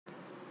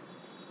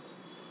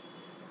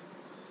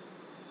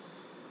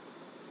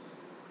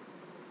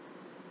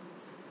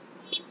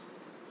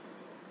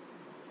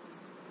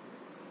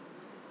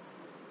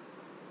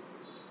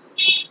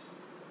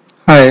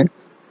Hi,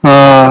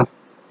 now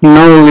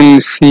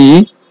we'll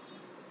see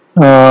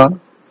uh,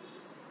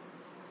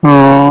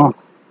 uh,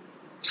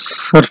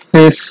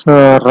 surface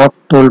rough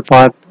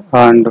toolpath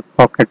and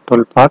pocket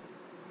toolpath.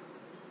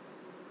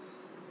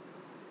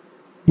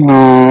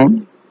 Uh,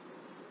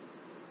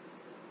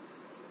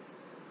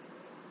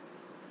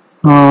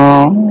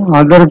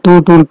 Other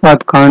two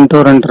toolpath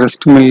contour and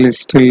rest mill is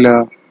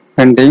still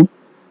pending.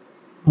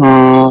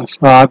 So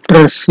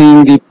after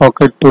seeing the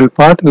pocket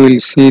toolpath, we will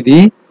see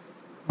the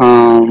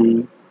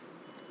um,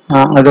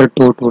 other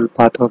two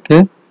toolpath.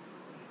 Okay.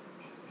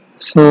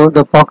 So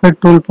the pocket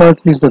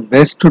toolpath is the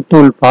best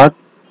toolpath.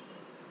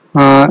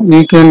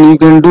 You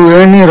can do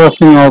any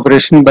roughing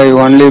operation by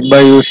only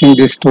by using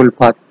this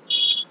toolpath.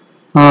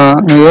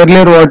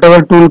 Earlier, whatever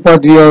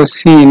toolpath we have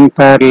seen,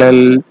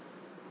 parallel,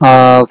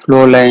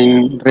 flow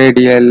line,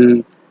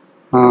 radial,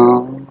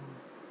 uh,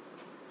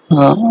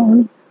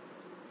 uh,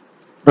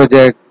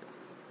 project,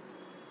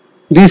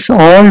 this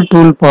all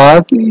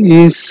toolpath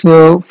is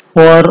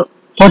for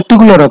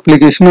particular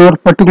application or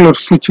particular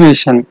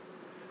situation.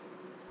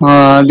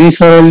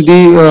 These are all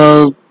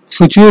the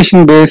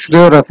situation based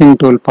roughing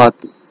toolpath.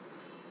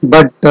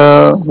 But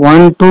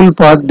one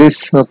toolpath,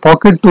 this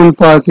pocket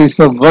toolpath is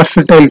a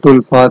versatile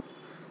toolpath.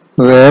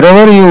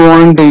 Wherever you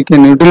want, you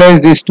can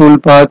utilize this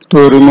toolpath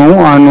to remove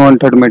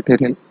unwanted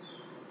material.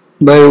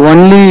 By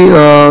only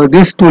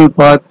this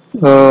toolpath,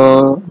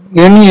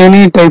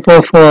 any type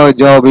of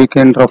job you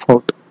can rough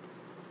out.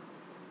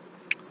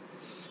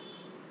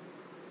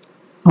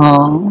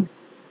 Uh,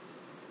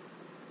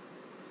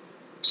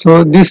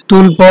 so this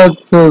toolpath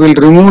will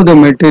remove the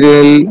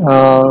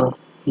material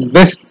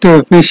best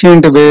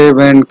efficient way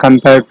when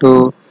compared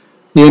to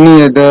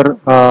any other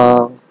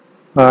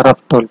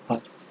rough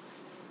toolpath.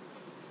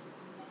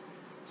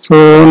 So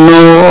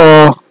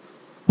now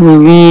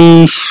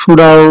we should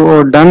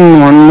have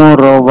done one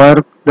more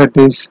work, that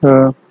is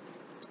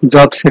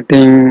job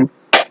setting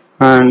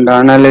and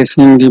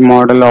analyzing the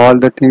model, all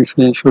the things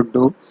we should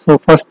do. So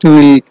first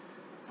we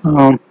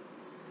um,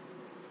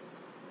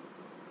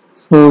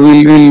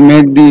 will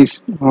make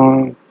this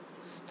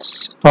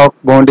stock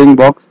bounding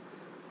box.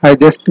 I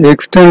just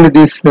extend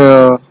this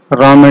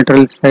raw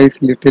material size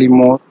little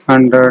more,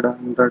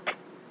 100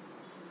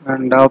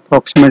 and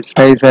approximate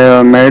size I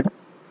have made.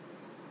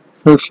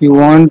 So if you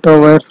want a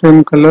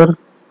wireframe color,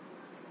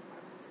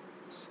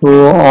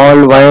 so all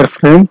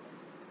wireframe,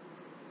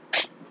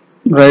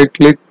 right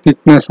click,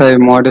 thickness I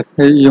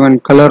modify, even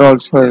color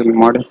also I will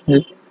modify.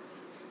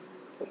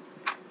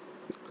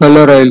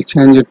 Color I will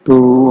change it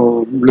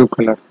to blue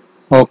color.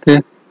 Okay.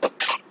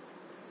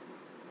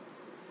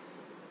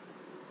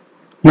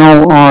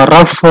 Now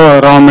rough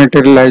raw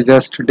material I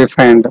just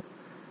defined.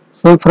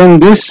 So from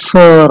this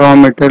raw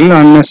material,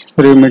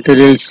 unnecessary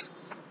materials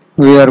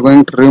we are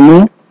going to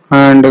remove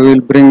and we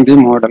will bring the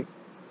model.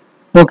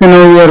 Okay,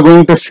 now we are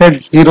going to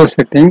set zero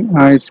setting.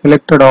 I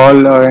selected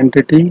all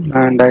entity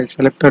and I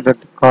selected at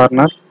the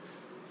corner.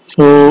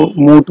 So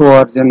move to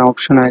origin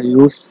option I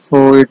used.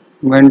 So it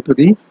went to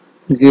the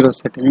zero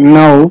setting.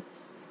 Now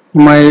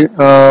my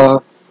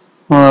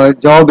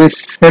job is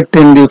set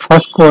in the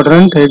first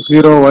quadrant,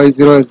 x0,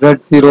 y0,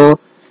 z0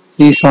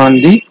 is on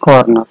the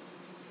corner.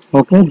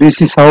 Okay, this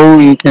is how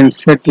you can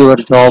set your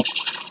job,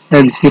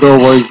 x0,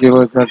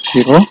 y0,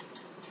 z0.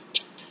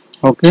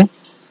 Okay,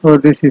 so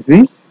this is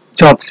the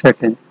job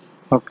setting.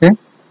 Okay,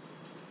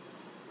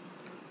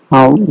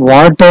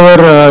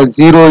 whatever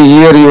zero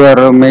here you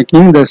are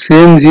making, the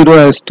same zero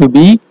has to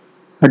be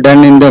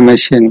done in the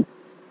machine.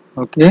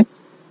 Okay,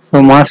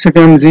 so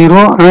Mastercam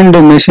 0 and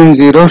machine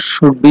 0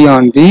 should be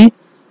on the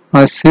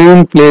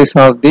same place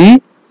of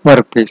the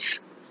workpiece.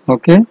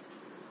 Okay,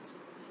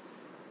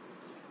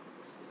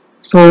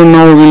 so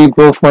now we'll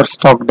go for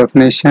stock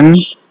definition.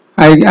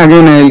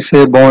 Again I will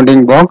say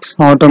bounding box,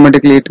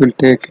 automatically it will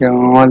take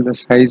all the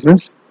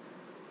sizes.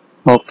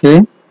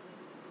 Okay,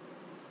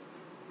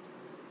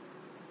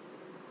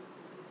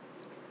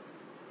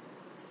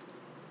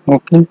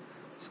 okay,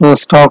 so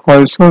stock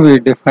also we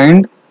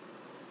defined.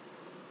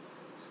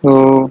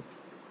 So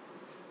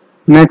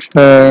next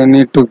I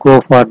need to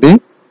go for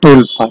the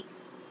toolpath.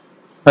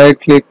 Right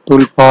click,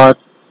 toolpath,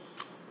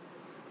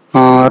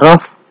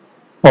 rough,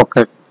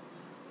 pocket.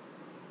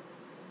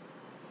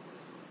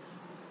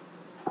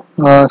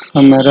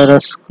 Some error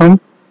has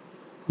come.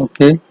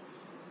 Okay,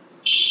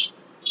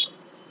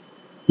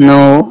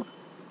 now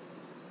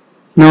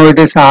it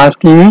is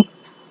asking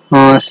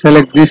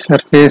select the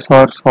surface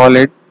or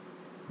solid,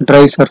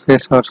 dry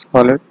surface or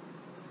solid.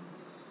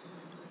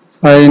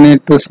 So I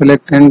need to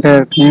select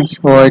entire thing,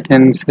 so I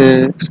can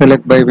say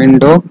select by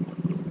window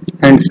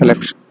and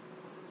selection.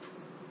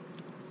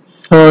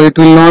 So it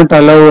will not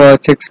allow a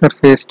check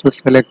surface to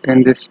select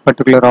in this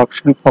particular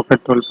option,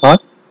 pocket toolpath.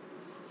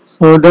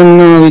 So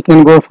then we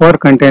can go for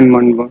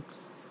containment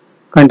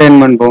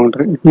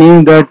boundary. It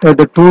means that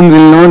the tool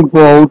will not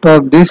go out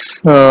of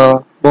this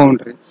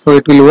boundary, so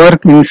it will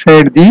work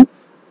inside the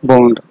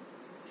boundary.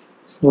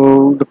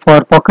 So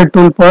for pocket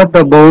toolpath,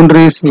 the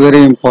boundary is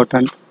very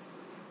important.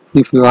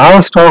 If you have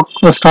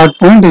a start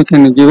point, you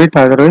can give it,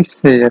 otherwise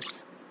say yes.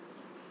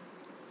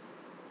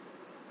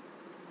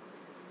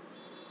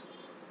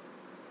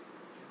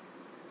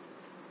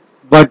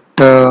 but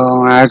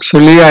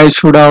actually I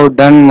should have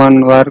done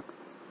one work.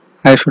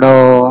 I should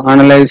have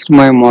analyzed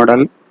my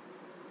model.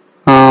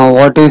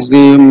 What is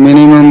the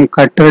minimum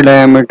cutter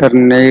diameter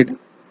need?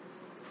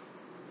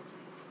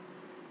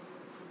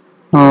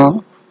 Uh,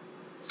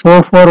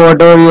 so far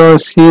whatever you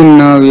have seen,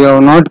 we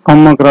have not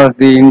come across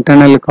the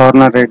internal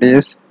corner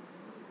radius.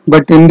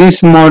 But in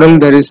this model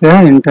there is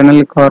a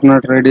internal corner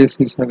radius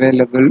is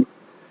available.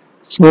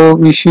 So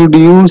we should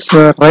use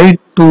a right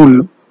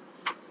tool.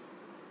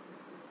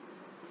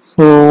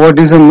 So what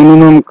is the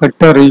minimum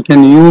cutter you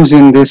can use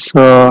in this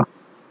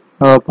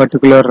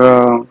particular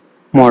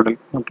model?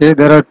 Okay,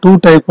 there are two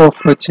type of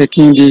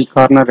checking the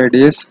corner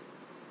radius,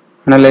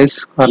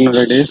 analyze corner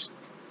radius.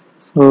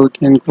 So you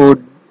can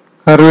code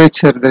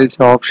curvature, there is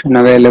an option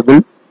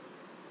available.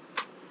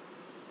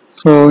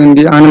 So in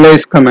the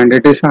analyze command,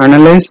 it is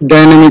analyze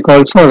dynamic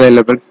also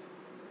available.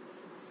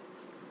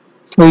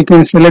 So you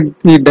can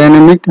select the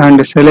dynamic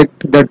and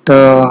select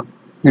that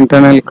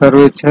internal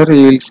curvature.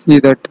 You will see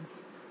that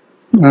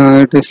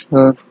it is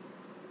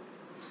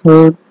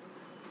so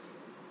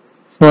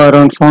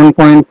around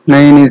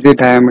 7.9 is the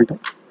diameter.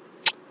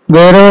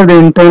 Wherever the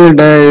internal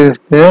dia is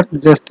there,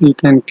 just you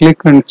can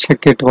click and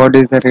check it what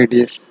is the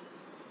radius.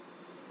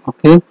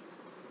 Okay.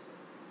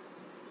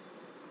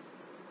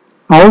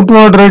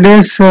 Outward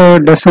radius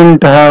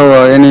doesn't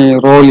have any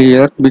role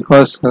here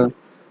because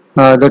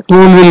the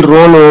tool will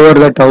roll over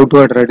that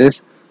outward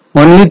radius.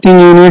 Only thing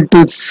you need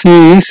to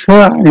see is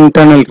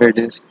internal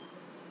radius.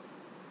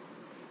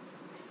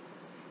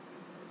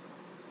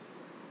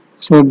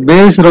 So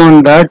based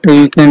on that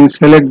you can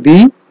select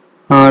the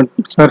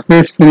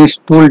surface finish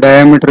tool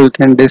diameter. You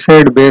can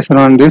decide based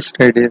on this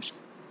radius.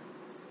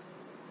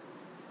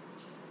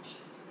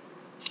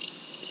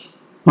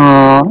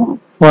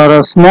 For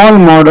a small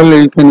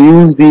model you can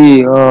use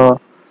the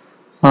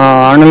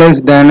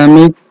analyze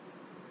dynamic,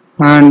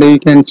 and you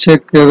can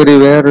check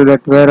everywhere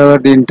that wherever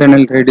the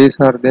internal radius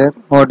are there,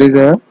 what is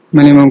the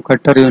minimum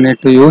cutter you need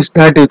to use,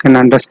 that you can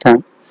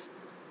understand.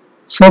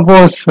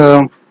 Suppose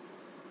the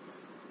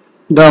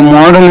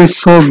model is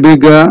so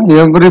big,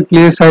 every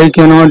place I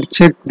cannot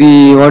check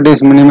the what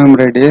is minimum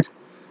radius.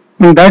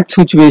 In that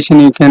situation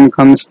you can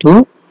comes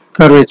to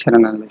curvature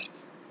analysis.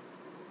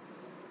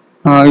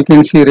 You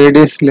can see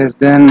radius less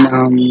than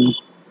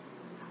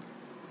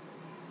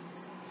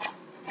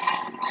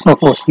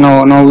suppose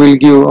now we'll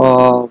give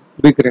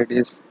big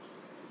radius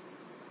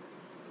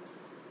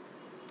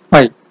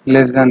 5,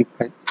 less than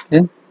 5.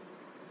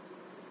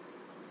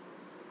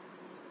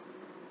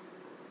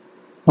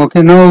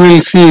 Okay, now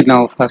we'll see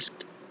now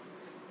first,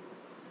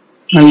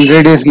 and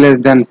radius less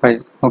than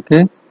 5.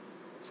 Okay,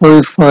 so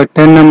if 10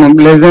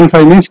 mm less than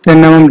 5 means 10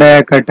 mm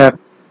dia cutter.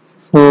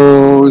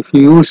 So if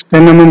you use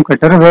 10 mm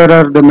cutter, where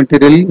are the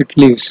material it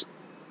leaves?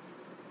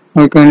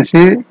 You can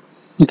see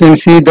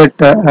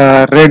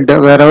that red,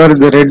 wherever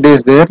the red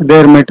is there,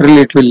 their material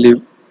it will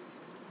leave.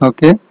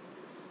 Okay,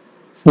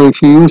 so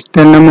if you use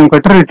 10 mm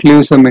cutter, it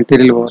leaves the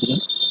material over there.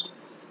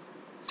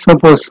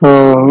 Suppose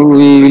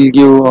we will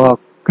give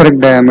correct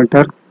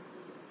diameter.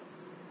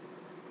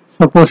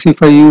 Suppose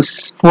if I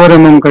use 4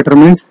 mm cutter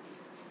means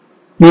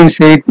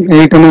 8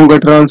 mm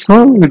cutter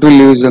also it will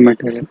use the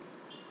material.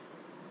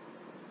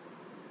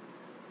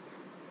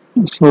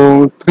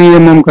 So 3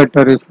 mm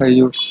cutter if I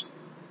use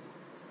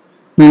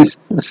means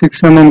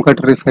 6 mm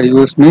cutter if I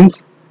use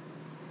means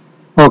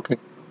okay.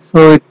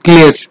 So it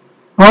clears.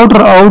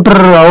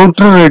 Outer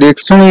radius,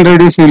 external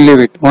radius you leave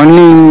it.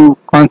 Only you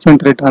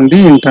concentrate on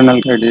the internal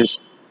radius.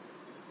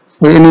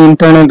 So any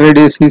internal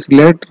radius is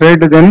red,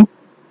 then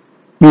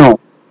no.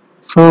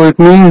 So it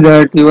means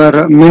that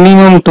your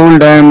minimum tool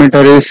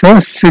diameter is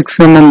a 6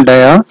 mm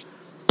dia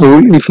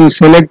tool. If you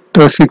select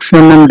a 6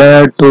 mm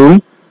dia tool,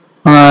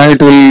 it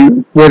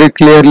will very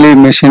clearly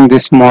machine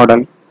this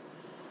model.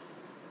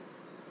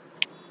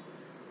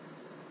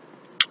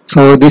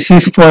 So this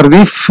is for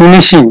the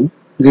finishing.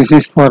 This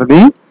is for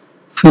the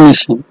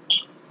finishing.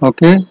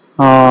 Okay.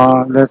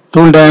 The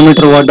tool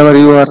diameter whatever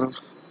you are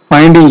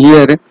finding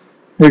here,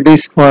 it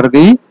is for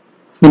the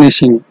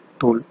finishing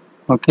tool.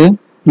 Okay.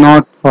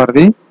 Not for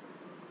the.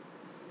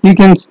 You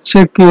can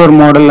check your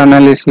model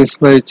analysis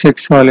by check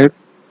solid.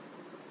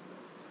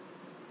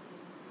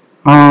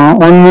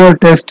 One more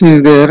test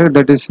is there,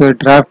 that is a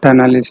draft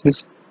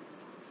analysis.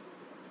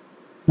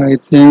 I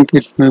think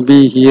it may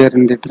be here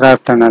in the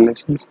draft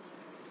analysis.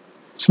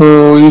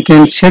 So you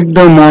can check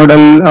the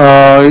model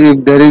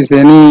if there is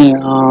any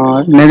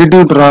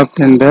negative draft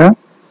in the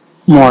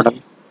model.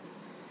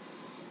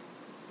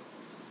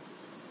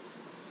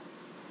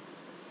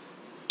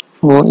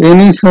 For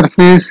any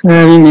surface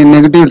having a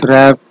negative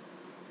draft,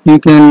 you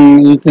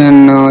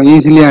can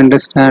easily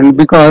understand,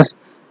 because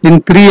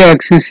in 3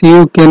 axis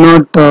you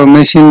cannot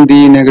machine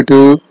the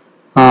negative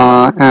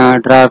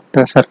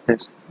draft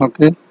surface.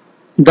 Okay,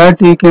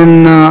 that you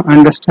can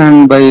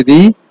understand by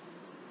the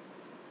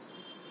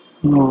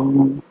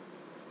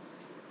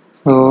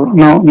so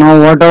now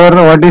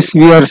what is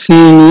we are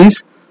seeing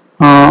is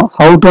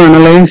how to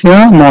analyze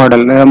a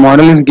model. A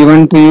model is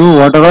given to you.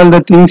 What are all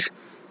the things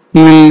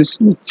you will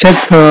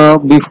check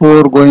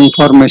before going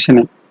for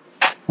machining.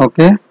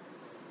 Okay,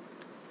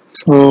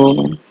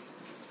 so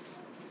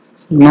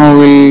now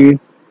we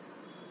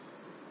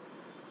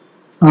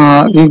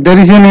if there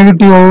is a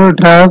negative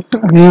draft,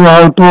 you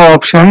have two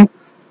options.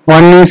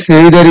 One is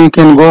either you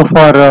can go for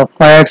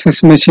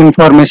 5-axis machine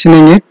for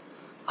machining it,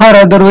 or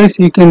otherwise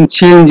you can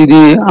change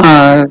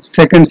the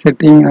second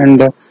setting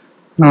and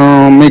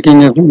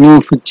making a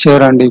new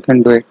fixture and you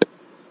can do it.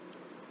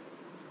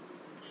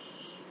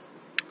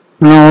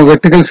 Now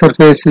vertical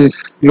surface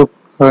is look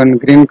in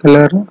green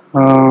color,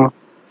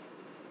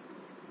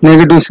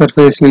 negative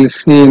surface will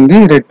see in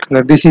the red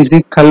color. This is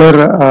the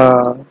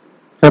color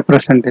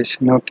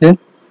representation. Okay,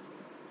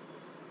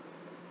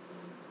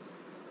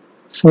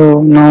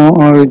 so now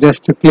I will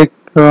just click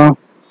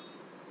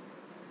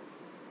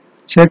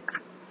check.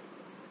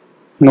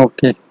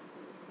 Okay,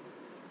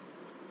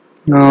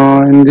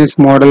 in this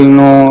model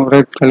no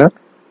red color,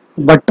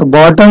 but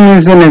bottom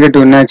is the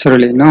negative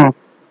naturally, no.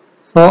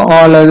 So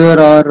all other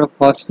are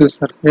positive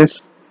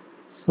surface.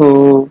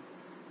 So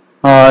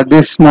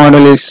this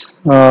model is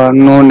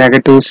no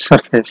negative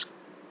surface.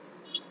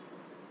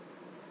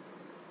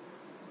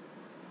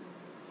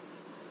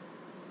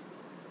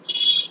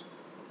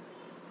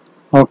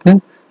 Okay,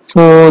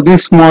 so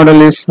this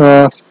model is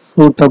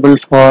suitable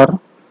for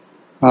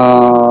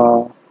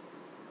uh,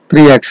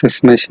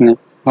 3-axis machining.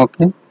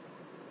 Okay,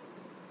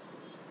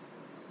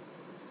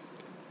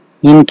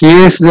 in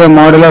case the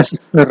model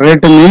has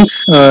red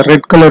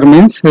color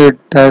means it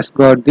has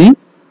got the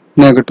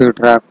negative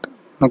draft.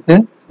 Okay,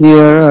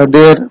 here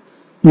their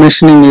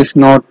machining is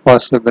not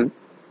possible.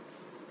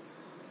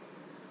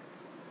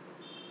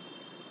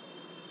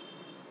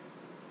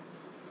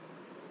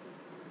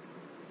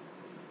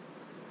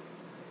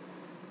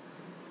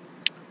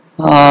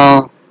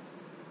 Uh,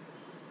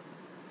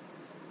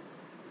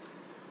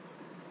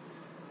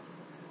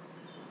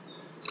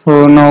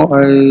 so now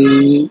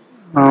I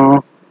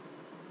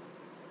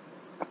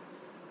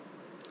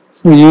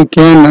you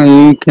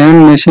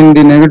can machine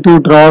the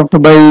negative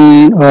draft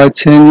by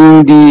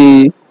changing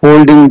the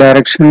holding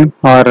direction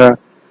or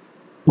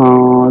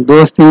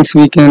those things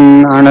we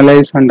can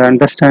analyze and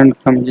understand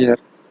from here.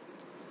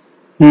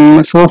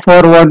 So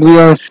far what we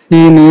have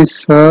seen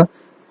is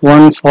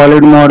one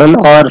solid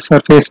model or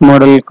surface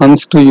model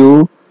comes to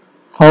you.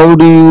 How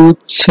do you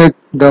check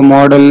the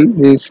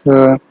model is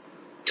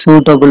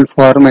suitable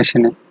for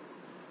machining?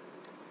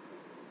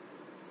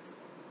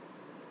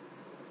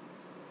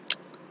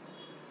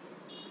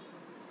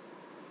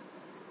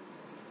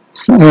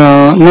 So,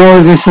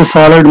 now this is a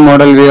solid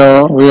model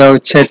we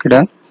have checked.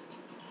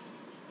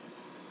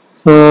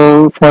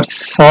 So for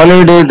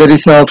solid there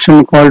is an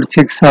option called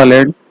check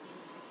solid.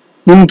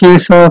 In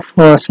case of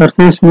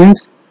surface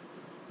means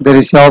there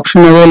is an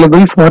option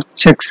available for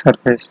check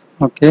surface.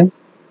 Okay.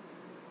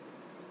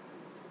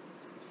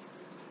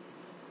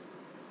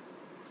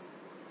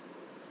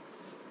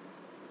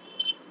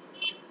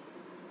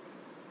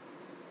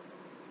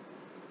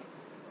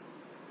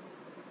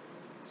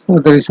 So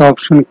there is an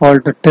option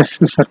called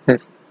test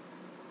surface.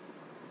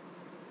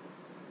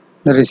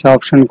 There is an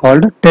option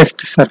called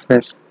test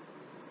surface.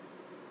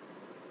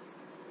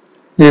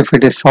 If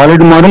it is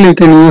solid model you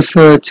can use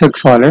check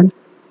solid.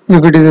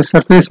 If it is a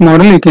surface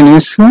model you can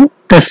use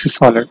test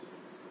solid.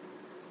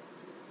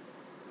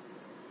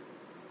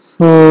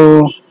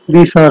 So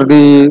these are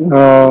the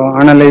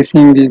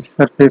analyzing the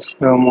surface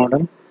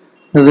model.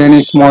 If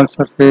any small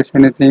surface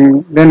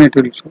anything then it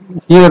will show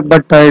here,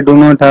 but I do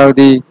not have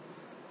the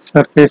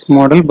surface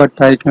model, but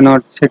I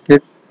cannot check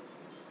it.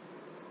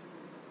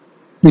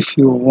 If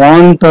you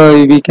want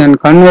we can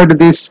convert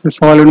this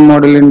solid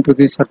model into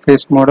the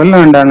surface model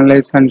and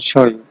analyze and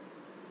show you.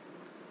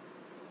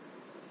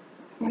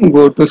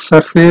 Go to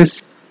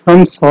surface,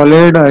 from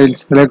solid I will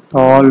select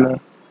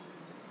all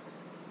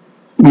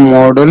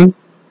model.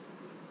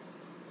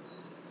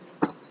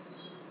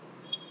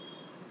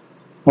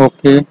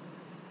 Okay,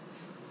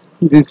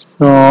 this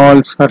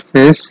all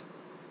surface,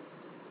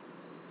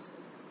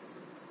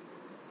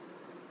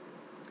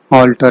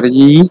 alter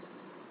E.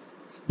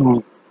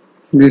 Oh,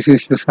 this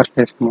is the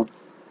surface model.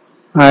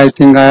 I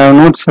think I have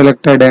not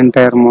selected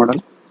entire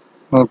model.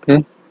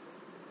 Okay,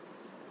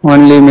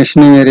 only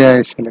machining area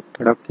is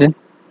selected. Okay,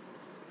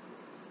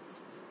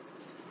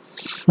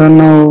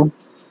 so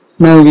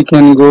now we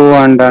can go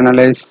and uh,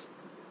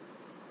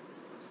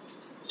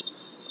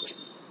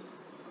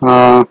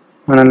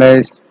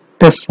 analyze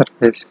test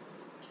surface.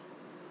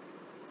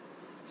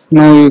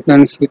 Now you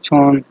can switch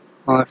on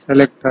or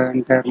select the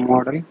entire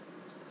model,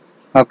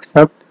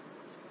 accept.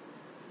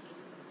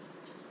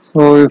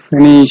 So if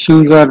any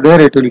issues are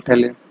there it will tell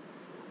you.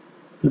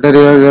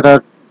 There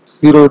are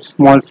 0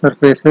 small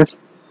surfaces.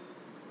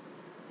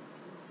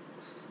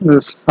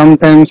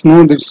 Sometimes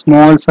no, the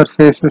small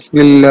surfaces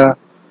will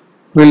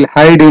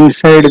hide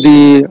inside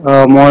the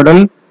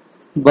model,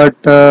 but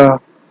the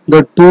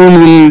tool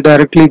will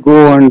directly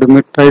go and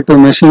try to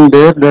machine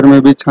there. There may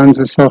be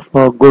chances of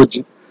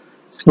gouge.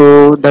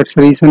 So that's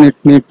the reason it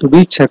need to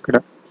be checked.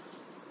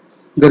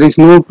 There is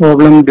no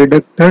problem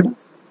detected.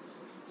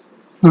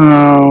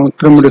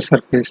 Trimmed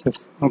surfaces.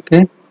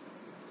 Okay.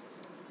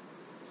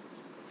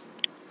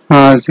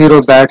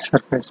 zero bad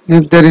surface.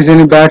 If there is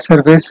any bad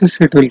surfaces,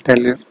 it will tell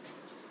you.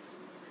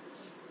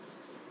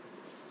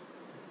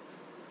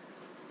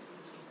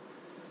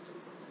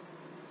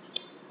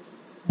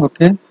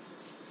 Okay.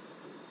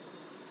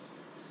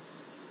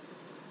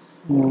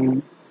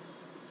 Mm.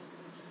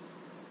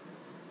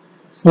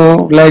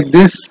 So like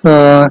this,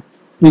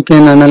 you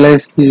can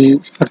analyze the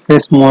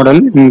surface model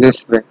in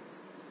this way.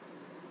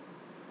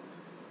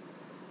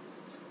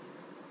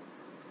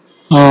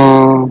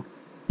 Uh,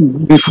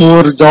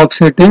 Before job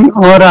setting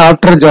or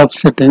after job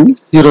setting,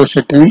 zero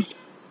setting,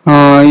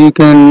 you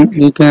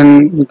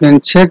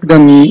can check the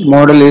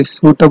model is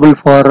suitable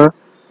for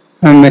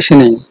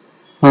machining.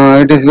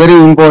 It is very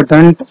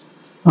important.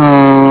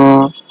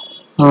 Uh,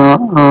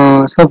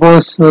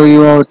 Suppose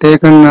you have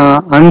taken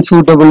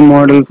unsuitable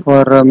model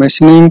for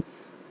machining,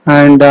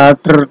 and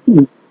after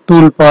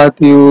toolpath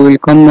you will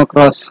come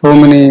across so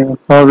many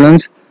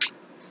problems.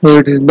 So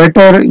it is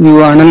better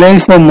you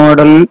analyze the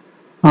model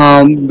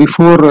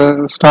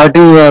before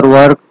starting your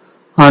work.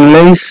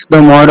 Unless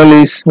the model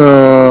is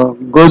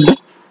good,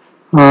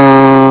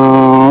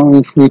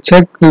 if you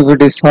check if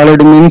it is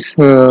solid means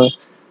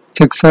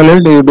check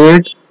solid you do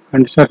it,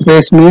 and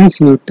surface means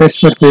you test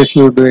surface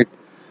you do it.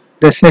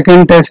 The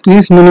second test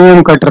is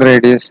minimum cutter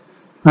radius,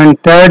 and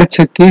third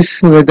check is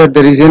whether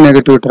there is a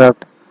negative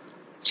draft.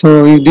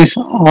 So if this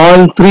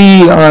all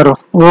three are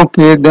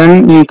okay,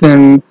 then you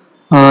can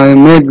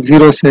make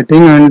zero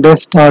setting and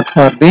start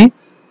for the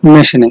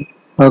machining.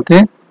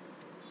 Okay.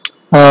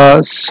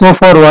 So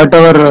far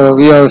whatever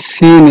we have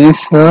seen is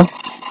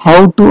how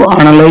to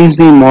analyze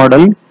the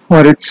model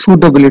for its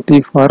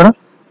suitability for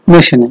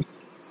machining.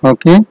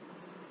 Okay.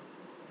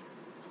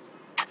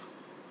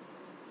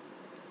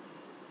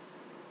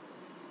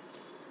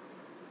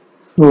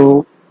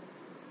 So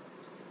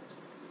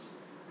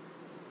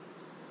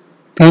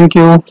thank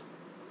you.